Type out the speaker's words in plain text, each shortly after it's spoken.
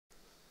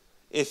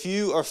If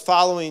you are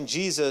following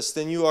Jesus,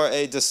 then you are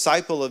a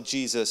disciple of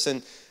Jesus.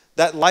 And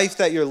that life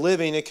that you're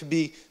living, it could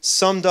be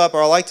summed up,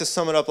 or I like to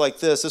sum it up like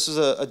this. This is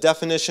a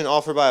definition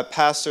offered by a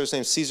pastor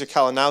named Caesar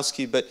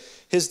Kalinowski, but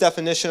his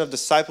definition of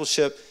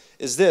discipleship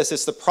is this.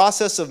 It's the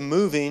process of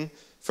moving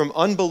from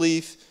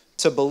unbelief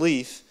to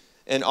belief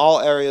in all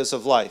areas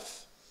of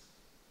life.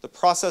 The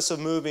process of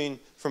moving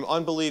from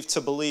unbelief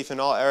to belief in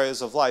all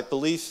areas of life.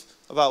 Belief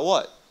about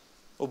what?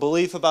 Well,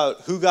 belief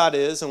about who God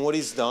is and what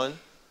he's done.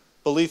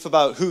 Belief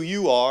about who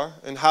you are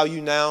and how you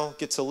now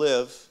get to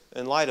live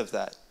in light of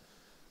that.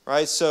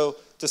 Right? So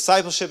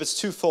discipleship is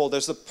twofold.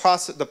 There's the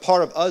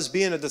part of us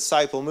being a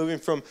disciple, moving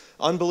from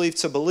unbelief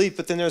to belief,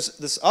 but then there's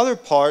this other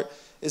part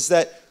is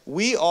that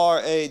we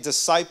are a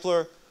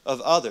discipler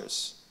of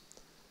others.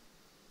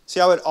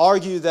 See, I would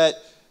argue that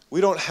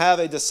we don't have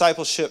a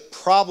discipleship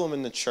problem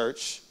in the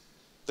church.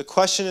 The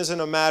question isn't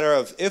a matter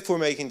of if we're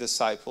making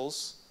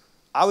disciples.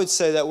 I would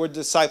say that we're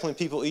discipling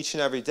people each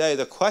and every day.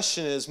 The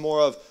question is more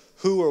of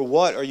who or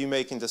what are you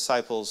making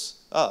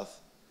disciples of?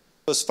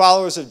 As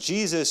followers of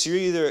Jesus, you're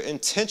either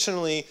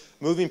intentionally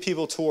moving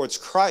people towards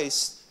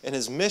Christ and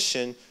his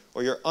mission,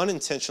 or you're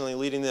unintentionally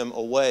leading them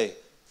away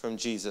from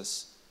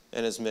Jesus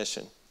and his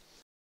mission.